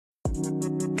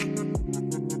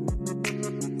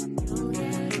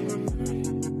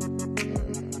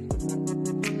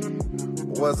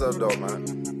What's up, though, man?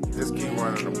 Just keep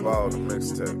running the ball, the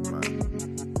mixtape, man.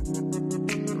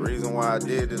 The reason why I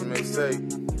did this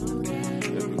mixtape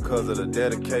is because of the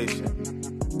dedication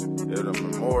and the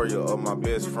memorial of my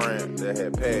best friend that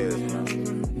had passed, man.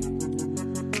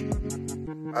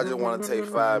 I just want to take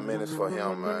 5 minutes for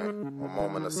him, man. A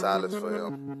moment of silence for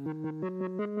him.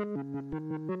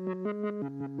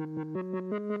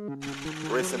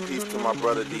 Rest in peace to my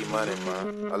brother D Money,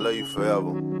 man. I love you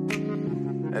forever.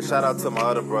 And shout out to my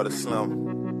other brother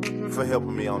Slim for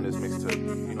helping me on this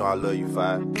mixtape. You know I love you,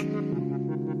 Five.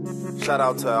 Shout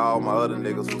out to all my other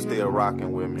niggas who still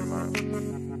rocking with me,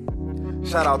 man.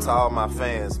 Shout out to all my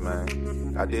fans,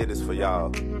 man. I did this for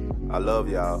y'all. I love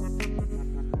y'all.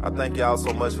 I thank y'all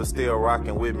so much for still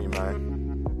rocking with me,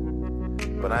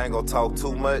 man. But I ain't gonna talk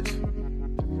too much,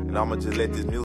 and I'ma just let this music